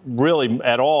down really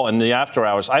at all in the after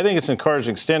hours. I think it's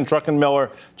encouraging. Stan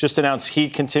Druckenmiller just announced he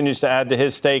continues to add to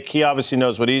his stake. He obviously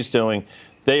knows what he's doing.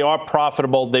 They are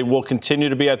profitable. They will continue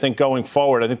to be, I think, going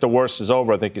forward. I think the worst is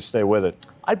over. I think you stay with it.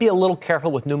 I'd be a little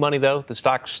careful with new money, though. The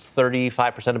stock's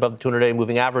 35% above the 200-day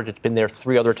moving average. It's been there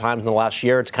 3 other times in the last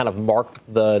year. It's kind of marked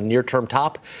the near-term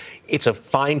top. It's a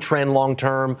fine trend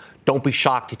long-term. Don't be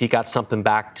shocked if you got something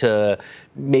back to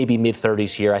maybe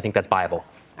mid-30s here. I think that's viable.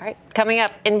 All right, coming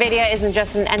up, NVIDIA isn't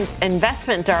just an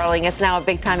investment darling. It's now a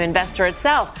big-time investor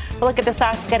itself. But look at the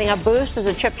stocks getting a boost as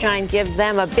a chip giant gives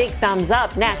them a big thumbs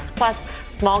up next. Plus,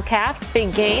 small caps,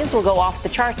 big gains will go off the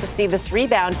charts to see this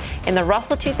rebound in the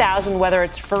Russell 2000, whether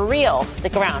it's for real.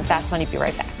 Stick around. Fast Money, be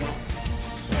right back.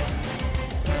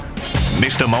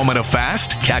 Missed a moment of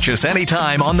Fast? Catch us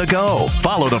anytime on the go.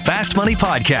 Follow the Fast Money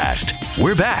Podcast.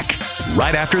 We're back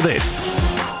right after this.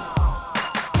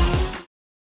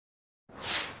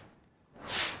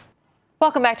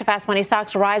 Welcome back to Fast Money.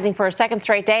 Stocks rising for a second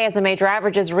straight day as the major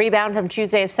averages rebound from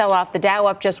Tuesday's sell-off. The Dow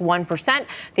up just 1%.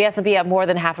 The S&P up more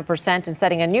than 0.5% and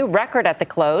setting a new record at the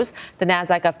close. The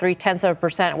Nasdaq up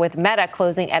 0.3% with Meta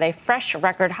closing at a fresh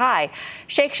record high.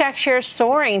 Shake Shack shares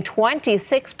soaring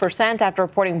 26% after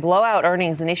reporting blowout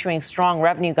earnings and issuing strong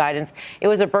revenue guidance. It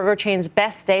was a burger chain's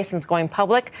best day since going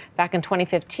public back in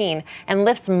 2015. And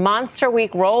Lyft's Monster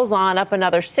Week rolls on, up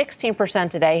another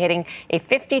 16% today, hitting a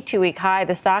 52-week high.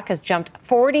 The stock has jumped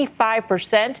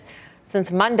 45%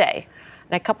 since Monday.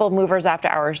 And a couple of movers after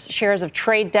hours. Shares of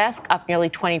Trade Desk up nearly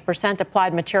 20%.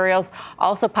 Applied Materials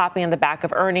also popping in the back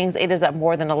of earnings. It is up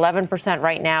more than 11%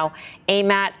 right now.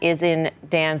 AMAT is in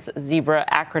Dan's Zebra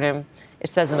acronym. It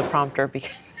says in the prompter because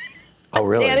oh,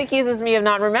 really? Dan accuses me of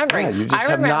not remembering. Yeah, you just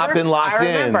have not been locked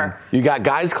in. You got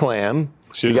Guy's clam.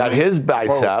 You got his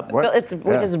bicep. Which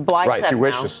is bicep right. He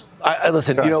wishes.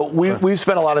 Listen, we've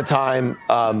spent a lot of time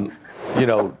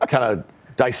kind of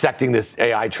dissecting this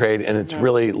AI trade, and it's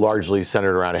really largely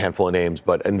centered around a handful of names,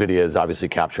 but NVIDIA has obviously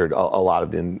captured a lot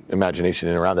of the imagination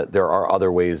in around it. There are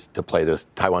other ways to play this.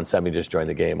 Taiwan Semi just joined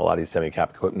the game. A lot of these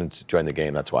semi-cap equipment joined the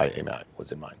game. That's why AMAT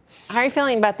was in mind. How are you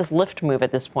feeling about this Lyft move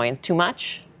at this point? Too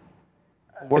much?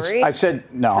 I said,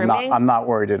 no, I'm not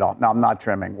worried at all. No, I'm not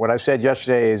trimming. What I said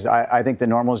yesterday is I think the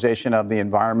normalization of the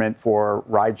environment for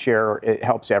rideshare, it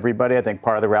helps everybody. I think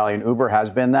part of the rally in Uber has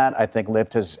been that. I think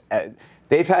Lyft has,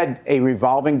 they've had a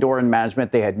revolving door in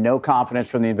management. They had no confidence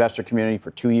from the investor community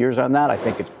for 2 years on that. I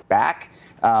think it's back.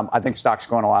 I think stock's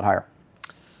going a lot higher.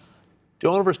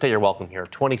 Don't overstay your welcome here.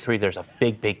 23, there's a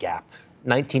big gap.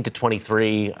 19 to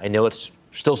 23, I know it's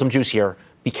still some juice here.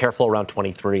 Be careful around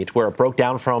 23. It's where it broke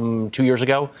down from 2 years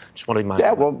ago. Just want to be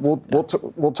mindful. Yeah,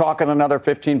 we'll talk in another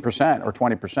 15% or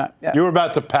 20%. Yeah. You were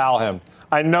about to pal him.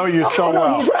 I know you so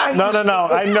well. He's right. No.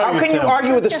 I know How can you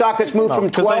argue with the stock that's moved from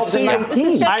 12 to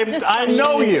 19? I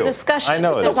know you. Discussion. I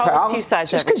know it. There's always two sides.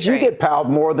 Just because you get palled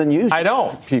more than you. I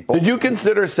don't. People. Did you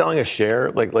consider selling a share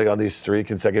like on these 3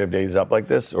 consecutive days up like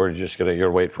this, or are you just going to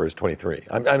wait for his 23?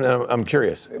 I'm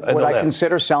curious. Would I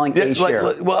consider selling a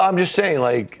share? Well, I'm just saying,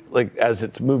 like as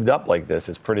it's moved up like this,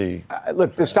 it's pretty.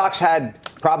 Look, the stock's had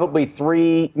probably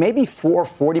 3, maybe 4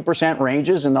 40%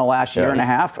 ranges in the last year and a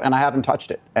half, and I haven't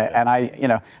touched it.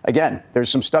 And again, there's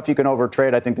some stuff you can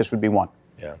overtrade. I think this would be one.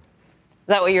 Yeah. Is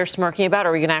that what you're smirking about, or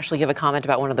are we going to actually give a comment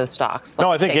about one of those stocks?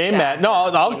 No, I think AMAT. No,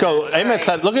 I'll go. AMAT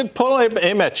said, pull an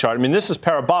AMAT chart. I mean, this is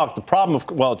parabolic. The problem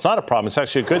it's not a problem. It's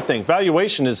actually a good thing.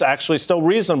 Valuation is actually still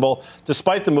reasonable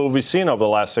despite the move we've seen over the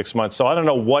last 6 months. So I don't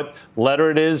know what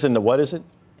letter it is and what is it?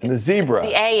 And the zebra.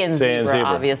 It's the A in zebra,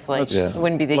 obviously. It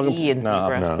wouldn't be the E in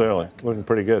zebra. No, clearly. Looking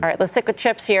pretty good. All right, let's stick with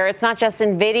chips here. It's not just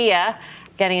NVIDIA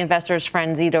getting investors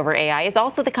frenzied over AI. It's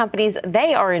also the companies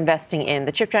they are investing in.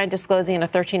 The chip giant disclosing in a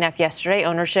 13F yesterday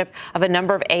ownership of a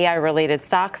number of AI-related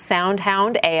stocks: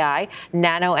 SoundHound AI,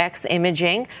 NanoX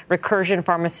Imaging, Recursion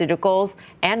Pharmaceuticals,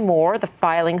 and more. The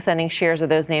filing sending shares of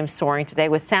those names soaring today,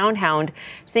 with SoundHound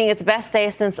seeing its best day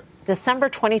since December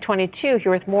 2022.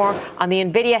 Here with more on the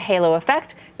NVIDIA halo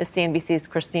effect is CNBC's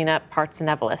Christina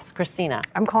Partsinevelos. Christina.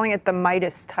 I'm calling it the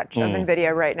Midas touch of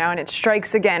NVIDIA right now, and it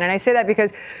strikes again. And I say that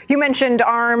because you mentioned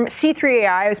ARM, C3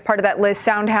 AI as part of that list,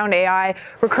 SoundHound AI,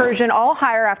 Recursion, all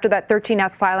higher after that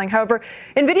 13F filing. However,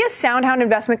 NVIDIA's SoundHound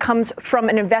investment comes from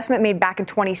an investment made back in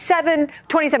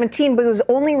 2017, but it was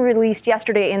only released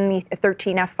yesterday in the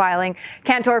 13F filing.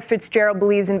 Cantor Fitzgerald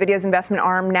believes NVIDIA's investment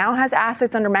arm now has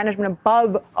assets under management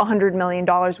above $100 million,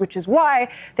 which is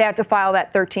why they had to file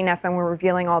that 13F, and we're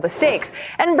revealing all the stakes.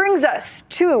 And brings us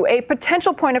to a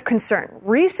potential point of concern.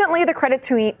 Recently, the credit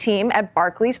team at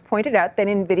Barclays pointed out that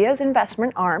NVIDIA's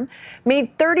investment arm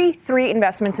made 33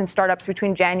 investments in startups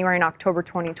between January and October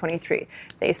 2023.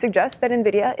 They suggest that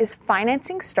NVIDIA is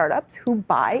financing startups who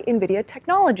buy NVIDIA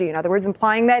technology. In other words,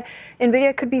 implying that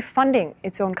NVIDIA could be funding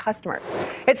its own customers.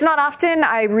 It's not often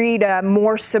I read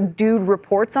more subdued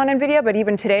reports on NVIDIA, but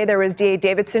even today there was D.A.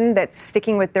 Davidson that's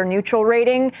sticking with their neutral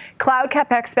rating. Cloud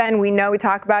CapEx spend, we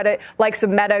talk about it, likes of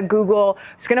Meta, Google.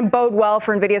 It's going to bode well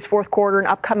for NVIDIA's fourth quarter and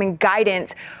upcoming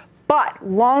guidance. But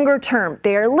longer term,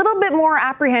 they are a little bit more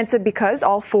apprehensive because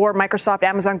all 4, Microsoft,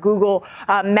 Amazon, Google,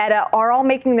 Meta, are all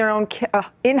making their own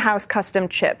in-house custom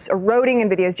chips, eroding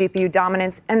NVIDIA's GPU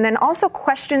dominance, and then also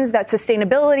questions that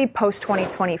sustainability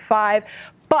post-2025.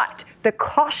 But the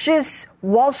cautious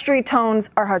Wall Street tones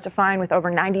are hard to find, with over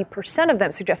 90% of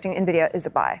them suggesting NVIDIA is a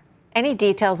buy. Any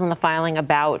details in the filing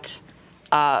about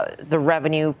the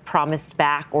revenue promised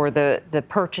back or the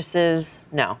purchases?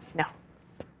 No.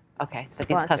 Okay, so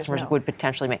these customers would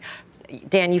potentially make.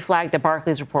 Dan, you flagged the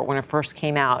Barclays report when it first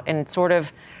came out, and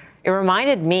it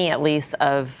reminded me at least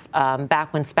of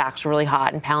back when SPACs were really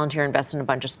hot and Palantir invested in a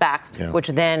bunch of SPACs, which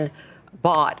then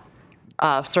bought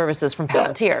services from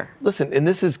Palantir. Listen, and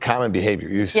this is common behavior.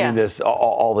 You see this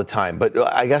all the time. But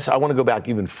I guess I want to go back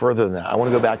even further than that. I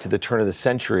want to go back to the turn of the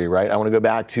century, right? I want to go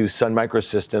back to Sun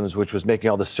Microsystems, which was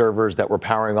making all the servers that were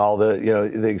powering all the,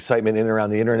 the excitement in and around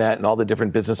the internet and all the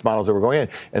different business models that were going in.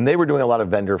 And they were doing a lot of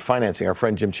vendor financing. Our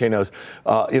friend Jim Chanos,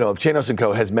 of Chanos &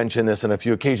 Co. has mentioned this on a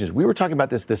few occasions. We were talking about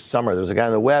this summer. There was a guy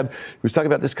on the web who was talking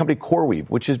about this company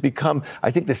CoreWeave, which has become, I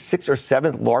think, the 6th or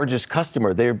 7th largest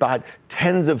customer. They bought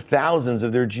tens of thousands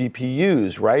of their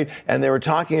GPUs, right? And they were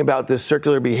talking about this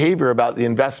circular behavior, about the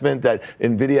investment that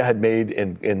NVIDIA had made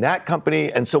in that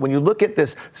company. And so when you look at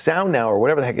this SoundNow or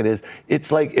whatever the heck it is, it's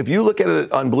like if you look at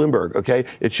it on Bloomberg, okay,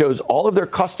 it shows all of their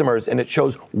customers and it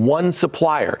shows one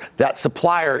supplier. That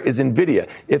supplier is NVIDIA.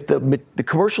 If the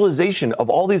commercialization of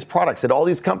all these products at all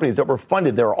these companies that were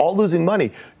funded, they're all losing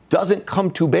money, doesn't come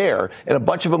to bear and a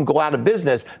bunch of them go out of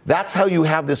business, that's how you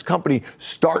have this company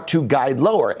start to guide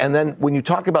lower. And then when you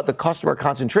talk about the customer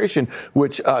concentration,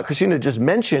 which Christina just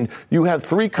mentioned, you have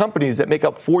 3 companies that make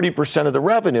up 40% of the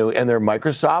revenue, and they're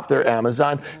Microsoft, they're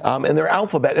Amazon, and they're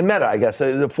Alphabet and Meta, I guess,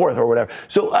 the 4th or whatever.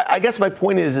 So I guess my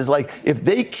point is like, if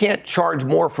they can't charge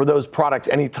more for those products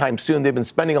anytime soon, they've been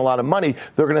spending a lot of money,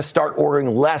 they're going to start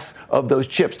ordering less of those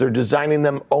chips. They're designing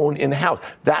them own in-house.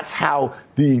 That's how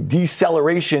the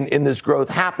deceleration in this growth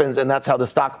happens, and that's how the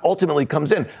stock ultimately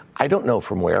comes in. I don't know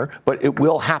from where, but it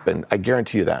will happen. I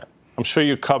guarantee you that. I'm sure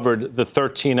you covered the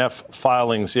 13F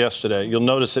filings yesterday. You'll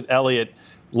notice that Elliott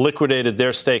liquidated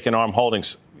their stake in ARM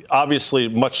Holdings. Obviously,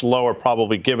 much lower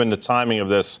probably given the timing of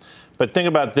this. But think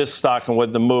about this stock and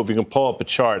what the move. You can pull up a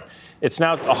chart. It's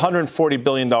now a $140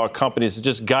 billion company. It's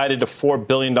just guided to $4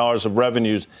 billion of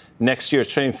revenues next year.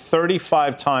 It's trading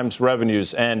 35 times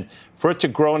revenues. And for it to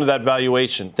grow into that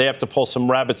valuation, they have to pull some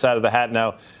rabbits out of the hat.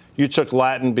 Now, you took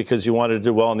Latin because you wanted to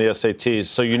do well in the SATs,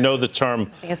 so you know the term.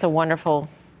 I think it's a wonderful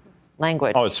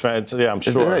language. Oh, it's fantastic. Yeah, I'm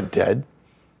sure. Isn't it dead?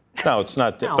 No, it's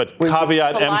not dead. No. But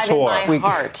caveat emptor.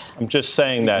 I'm just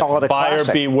saying that. Buyer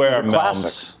classic. Beware,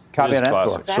 Melms. Caveat emptor.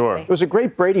 Classic, sure. It was a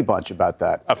great Brady Bunch about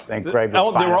that. I think Greg. There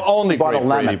were only great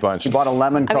Brady Bunch. He bought a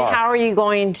lemon car. I mean, how are you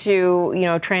going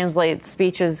to, translate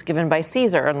speeches given by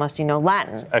Caesar unless you know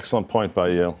Latin? Excellent point by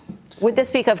you. Would this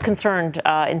speak of concern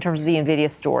in terms of the NVIDIA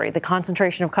story, the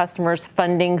concentration of customers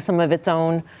funding some of its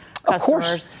own customers? Of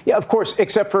course. Yeah, of course,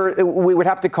 except for we would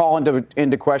have to call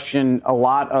into question a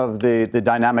lot of the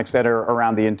dynamics that are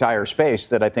around the entire space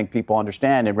that I think people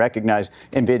understand and recognize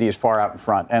NVIDIA is far out in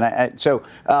front. And so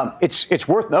it's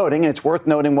worth noting, and it's worth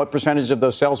noting what percentage of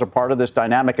those sales are part of this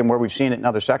dynamic and where we've seen it in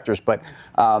other sectors. But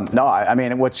no, I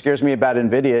mean, what scares me about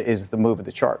NVIDIA is the move of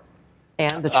the chart.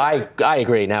 And I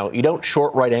agree. Now, you don't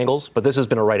short right angles, but this has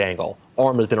been a right angle.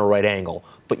 ARM has been a right angle,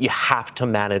 but you have to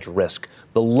manage risk.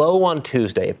 The low on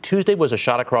Tuesday, if Tuesday was a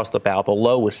shot across the bow, the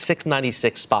low was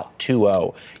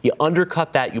 696.20. You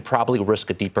undercut that, you probably risk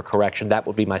a deeper correction. That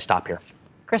would be my stop here.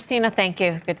 Christina, thank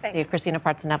you. Good to see you. Christina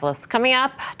Partsinevelos. Coming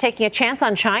up, taking a chance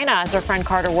on China, as our friend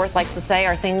Carter Worth likes to say,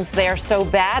 are things there so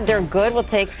bad they're good? We'll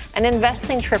take an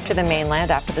investing trip to the mainland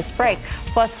after this break.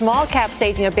 Plus, small cap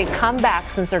staging a big comeback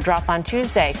since their drop on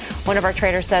Tuesday. One of our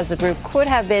traders says the group could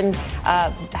have been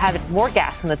had more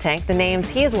gas in the tank. The names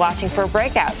he is watching for a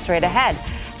breakout straight ahead.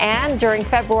 And during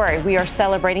February, we are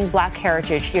celebrating Black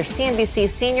Heritage. Here's CNBC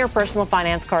senior personal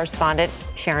finance correspondent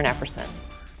Sharon Epperson.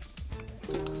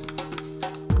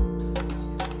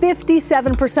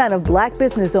 57% of black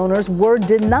business owners were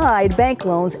denied bank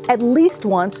loans at least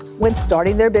once when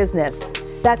starting their business.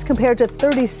 That's compared to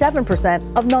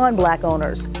 37% of non-black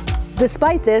owners.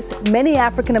 Despite this, many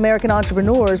African American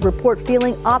entrepreneurs report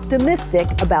feeling optimistic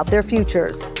about their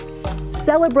futures.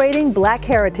 Celebrating Black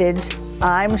Heritage,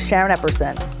 I'm Sharon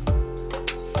Epperson.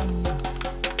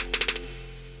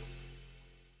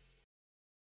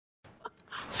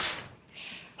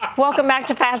 Welcome back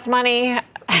to Fast Money.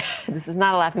 This is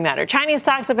not a laughing matter. Chinese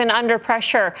stocks have been under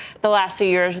pressure the last few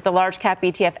years, with the large cap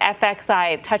ETF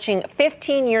FXI touching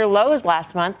 15-year lows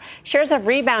last month. Shares have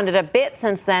rebounded a bit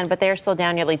since then, but they are still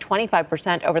down nearly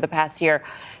 25% over the past year.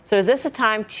 So is this a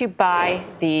time to buy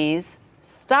these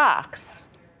stocks?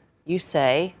 You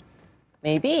say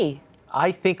maybe.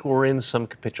 I think we're in some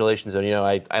capitulation zone.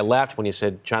 I laughed when you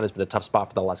said China's been a tough spot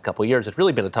for the last couple of years. It's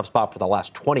really been a tough spot for the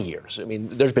last 20 years. I mean,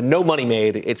 there's been no money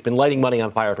made. It's been lighting money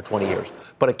on fire for 20 years.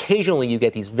 But occasionally you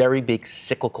get these very big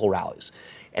cyclical rallies.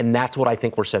 And that's what I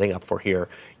think we're setting up for here.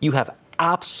 You have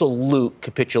absolute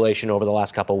capitulation over the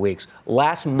last couple of weeks.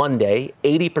 Last Monday,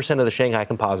 80% of the Shanghai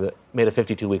Composite made a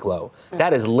 52-week low.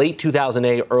 That is late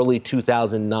 2008, early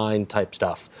 2009 type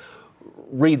stuff.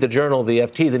 Read the Journal, the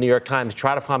FT, the New York Times,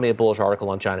 try to find me a bullish article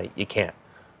on China. You can't.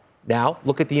 Now,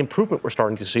 look at the improvement we're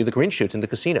starting to see, the green shoots in the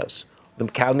casinos. The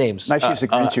Macau names. Nice use of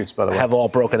green shoots, by the way. Have all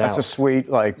broken out. That's a sweet,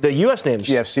 The U.S. names.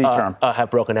 GFC term. Have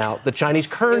broken out. The Chinese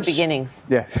currency. New beginnings.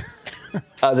 Yeah.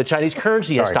 The Chinese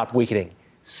currency has stopped weakening.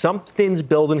 Something's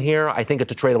building here. I think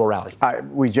it's a tradable rally.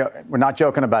 We're not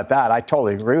joking about that. I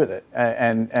totally agree with it.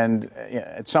 And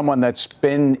it's someone that's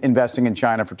been investing in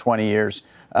China for 20 years.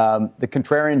 The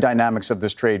contrarian dynamics of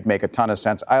this trade make a ton of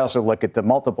sense. I also look at the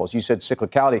multiples. You said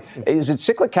cyclicality. Is it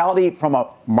cyclicality from a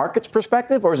markets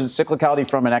perspective, or is it cyclicality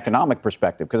from an economic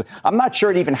perspective? Because I'm not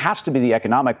sure it even has to be the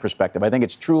economic perspective. I think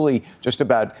it's truly just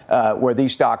about where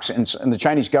these stocks and the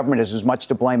Chinese government is as much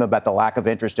to blame about the lack of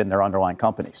interest in their underlying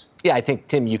companies. Yeah, I think,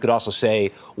 Tim, you could also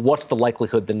say, what's the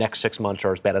likelihood the next 6 months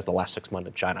are as bad as the last 6 months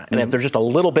in China? And if they're just a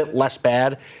little bit less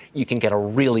bad, you can get a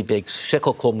really big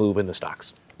cyclical move in the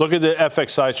stocks. Look at the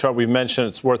FXI chart we mentioned.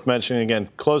 It's worth mentioning again.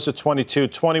 Close at 22,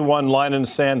 21, line in the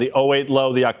sand, the 08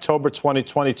 low, the October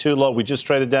 2022 low. We just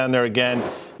traded down there again.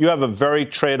 You have a very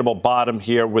tradable bottom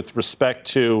here with respect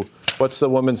to, what's the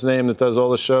woman's name that does all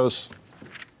the shows?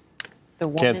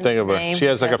 Can't think of her. She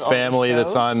has like a family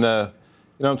that's on the,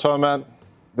 you know what I'm talking about?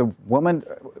 The woman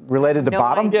related to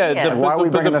bottom? Yeah, why are we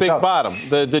bringing the this big up? bottom,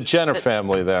 the Jenner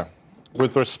family there.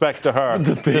 With respect to her,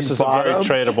 this is bottom? a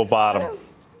very tradable bottom.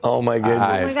 Oh, my goodness.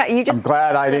 Oh my God, you just I'm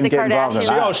glad I didn't get involved in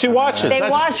that. She watches. They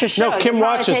watch your show. No, Kim You're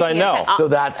probably watches, I taking know. So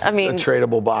that's a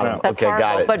tradable bottom. That's okay, horrible.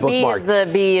 got it. But B is the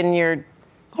B in your...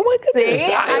 Oh my goodness!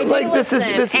 See? I like this is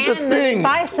a thing.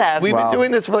 Bicep. We've been doing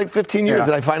this for like 15 years,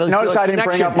 and I finally notice feel I didn't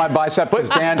bring up my bicep because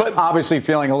Dan's obviously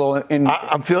feeling a little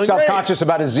I'm feeling self-conscious great.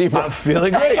 about his zebra. I'm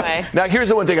feeling great. Anyway. Now, here's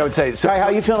the one thing I would say. So, how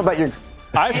are you feeling about your?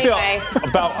 I feel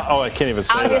about. Oh, I can't even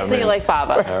say that. Obviously, you like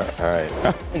Baba. All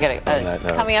right. We got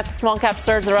it. Coming up, the small cap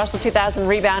surge, the Russell 2000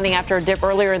 rebounding after a dip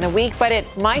earlier in the week, but it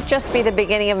might just be the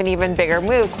beginning of an even bigger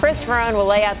move. Chris Verone will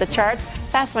lay out the charts.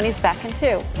 Fast Money's back in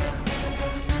 2.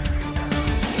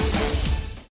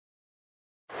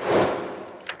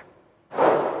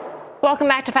 Welcome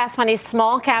back to Fast Money.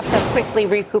 Small caps have quickly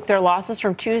recouped their losses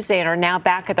from Tuesday and are now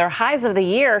back at their highs of the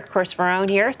year. Chris Verone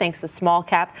here, thanks to small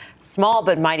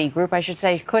but mighty group, I should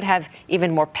say, could have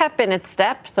even more pep in its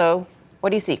step. So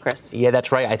what do you see, Chris? Yeah,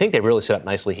 that's right. I think they really set up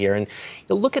nicely here. And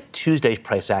look at Tuesday's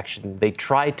price action. They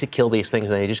tried to kill these things,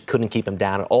 and they just couldn't keep them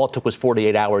down. All it took was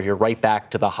 48 hours. You're right back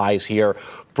to the highs here.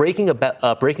 Breaking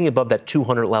above that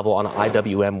 200 level on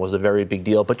IWM was a very big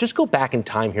deal. But just go back in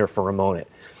time here for a moment.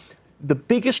 The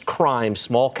biggest crime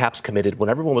small caps committed when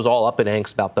everyone was all up in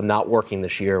angst about them not working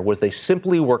this year was they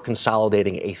simply were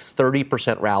consolidating a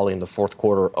 30% rally in the fourth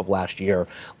quarter of last year.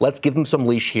 Let's give them some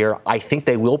leash here. I think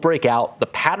they will break out. The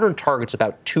pattern target's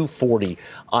about 240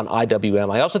 on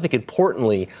IWM. I also think,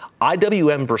 importantly,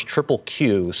 IWM versus triple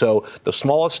Q, so the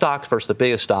smallest stocks versus the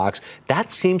biggest stocks, that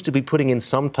seems to be putting in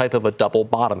some type of a double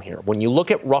bottom here. When you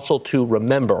look at Russell 2,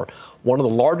 remember, one of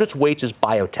the largest weights is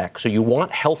biotech. So you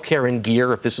want healthcare in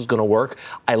gear if this is going to work.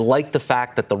 I like the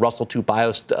fact that the Russell 2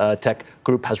 biotech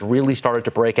group has really started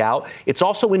to break out. It's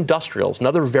also industrials,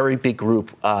 another very big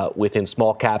group within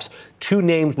small caps. Two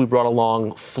names we brought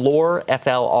along, Fluor,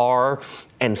 FLR,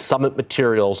 and Summit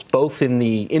Materials, both in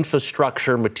the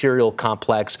infrastructure material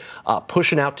complex,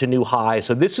 pushing out to new highs.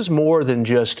 So this is more than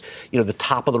just, the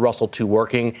top of the Russell 2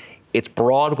 working. It's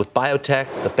broad with biotech.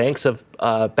 The banks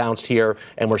have bounced here,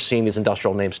 and we're seeing these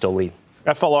industrial names still lead.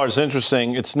 FLR is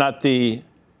interesting. It's not the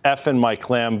F in my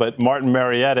clan, but Martin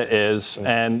Marietta is.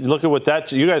 And look at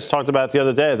what you guys talked about the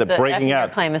other day, the breaking out.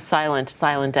 The F claim is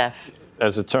silent F.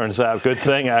 As it turns out. Good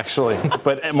thing, actually.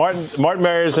 But Martin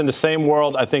Marietta is in the same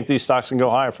world. I think these stocks can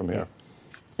go higher from here.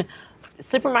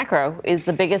 Supermicro is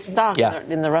the biggest stock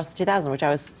in the Russell 2000, which I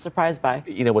was surprised by.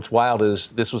 What's wild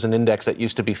is this was an index that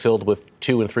used to be filled with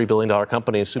 $2 and $3 billion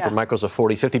companies. Supermicro's a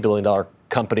 $40, $50 billion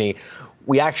company.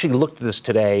 We actually looked at this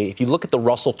today. If you look at the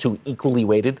Russell 2 equally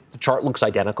weighted, the chart looks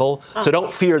identical. So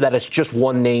don't fear that it's just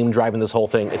one name driving this whole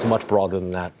thing. It's much broader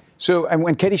than that. So, and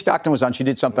when Katie Stockton was on, she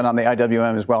did something on the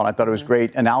IWM as well, and I thought it was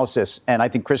great analysis. And I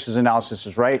think Chris's analysis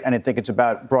is right, and I think it's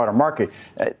about broader market.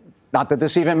 Not that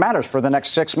this even matters for the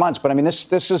next 6 months, but I mean,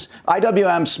 this is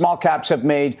IWM. Small caps have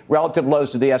made relative lows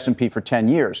to the S&P for 10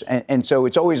 years, and so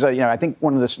it's always I think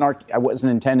one of the snark I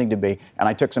wasn't intending to be, and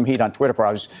I took some heat on Twitter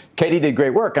for. Katie did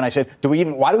great work, and I said,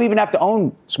 why do we even have to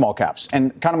own small caps?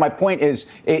 And kind of my point is,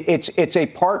 it's a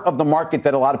part of the market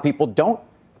that a lot of people don't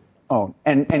own.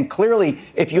 And clearly,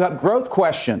 if you have growth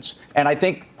questions, and I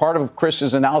think part of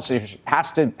Chris's analysis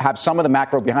has to have some of the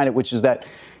macro behind it, which is that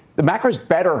the macro is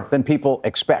better than people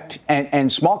expect.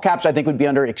 And small caps, I think, would be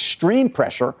under extreme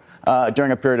pressure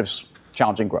during a period of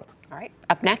challenging growth. All right.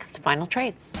 Up next, final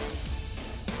trades.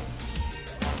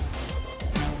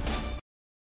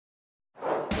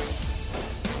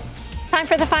 Time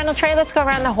for the final trade. Let's go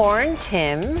around the horn.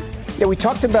 Tim. Yeah, we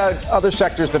talked about other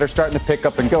sectors that are starting to pick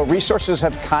up and go. Resources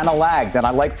have kind of lagged, and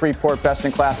I like Freeport, best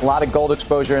in class. A lot of gold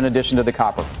exposure in addition to the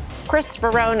copper. Chris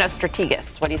Verone of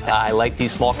Strategas. What do you say? I like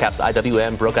these small caps.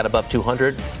 IWM broke out above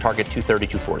 200, target 230,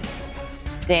 240.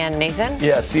 Dan, Nathan?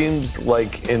 Yeah, seems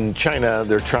like in China,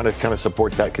 they're trying to kind of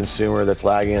support that consumer that's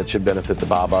lagging. It should benefit the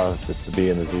BABA, that's the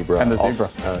bee and the zebra. And the zebra.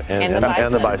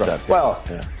 And the bicep. Well,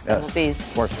 yes. Bees.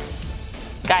 Of course.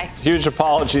 Guy. Huge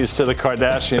apologies to the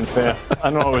Kardashian fan. I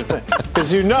don't know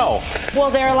because Well,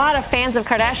 there are a lot of fans of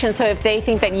Kardashian, so if they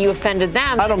think that you offended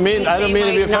them, I don't mean to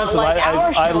be offensive. Like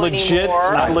I legit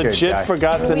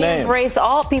forgot the name. We embrace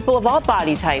all people of all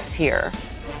body types here.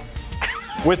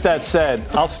 With that said,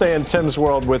 I'll stay in Tim's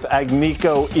world with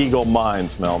Agnico Eagle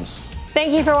Mines, Melms.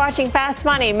 Thank you for watching Fast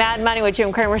Money. Mad Money with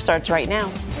Jim Cramer starts right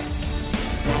now.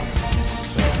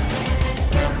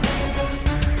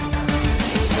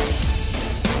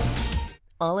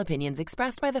 All opinions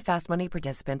expressed by the Fast Money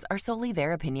participants are solely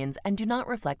their opinions and do not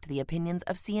reflect the opinions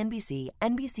of CNBC,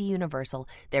 NBC Universal,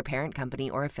 their parent company,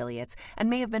 or affiliates, and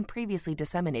may have been previously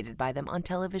disseminated by them on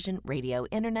television, radio,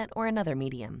 internet, or another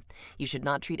medium. You should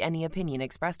not treat any opinion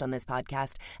expressed on this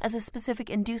podcast as a specific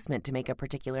inducement to make a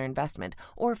particular investment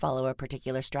or follow a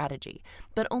particular strategy,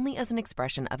 but only as an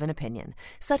expression of an opinion.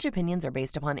 Such opinions are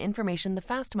based upon information the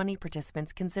Fast Money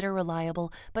participants consider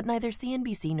reliable, but neither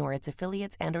CNBC nor its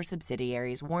affiliates and or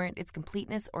subsidiaries warrant its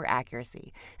completeness or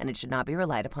accuracy, and it should not be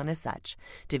relied upon as such.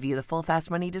 To view the full Fast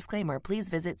Money disclaimer, please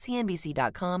visit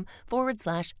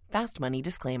cnbc.com/Fast Money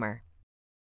Disclaimer.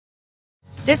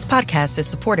 This podcast is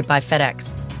supported by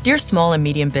FedEx. Dear small and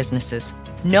medium businesses,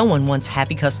 no one wants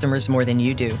happy customers more than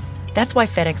you do. That's why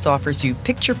FedEx offers you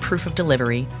picture proof of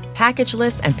delivery,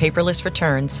 packageless and paperless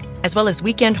returns, as well as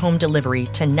weekend home delivery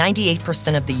to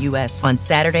 98% of the U.S. on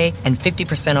Saturday and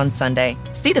 50% on Sunday.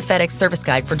 See the FedEx service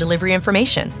guide for delivery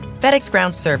information. FedEx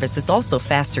Ground service is also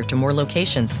faster to more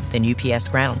locations than UPS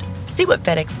Ground. See what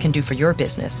FedEx can do for your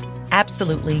business.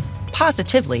 Absolutely,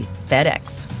 positively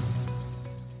FedEx.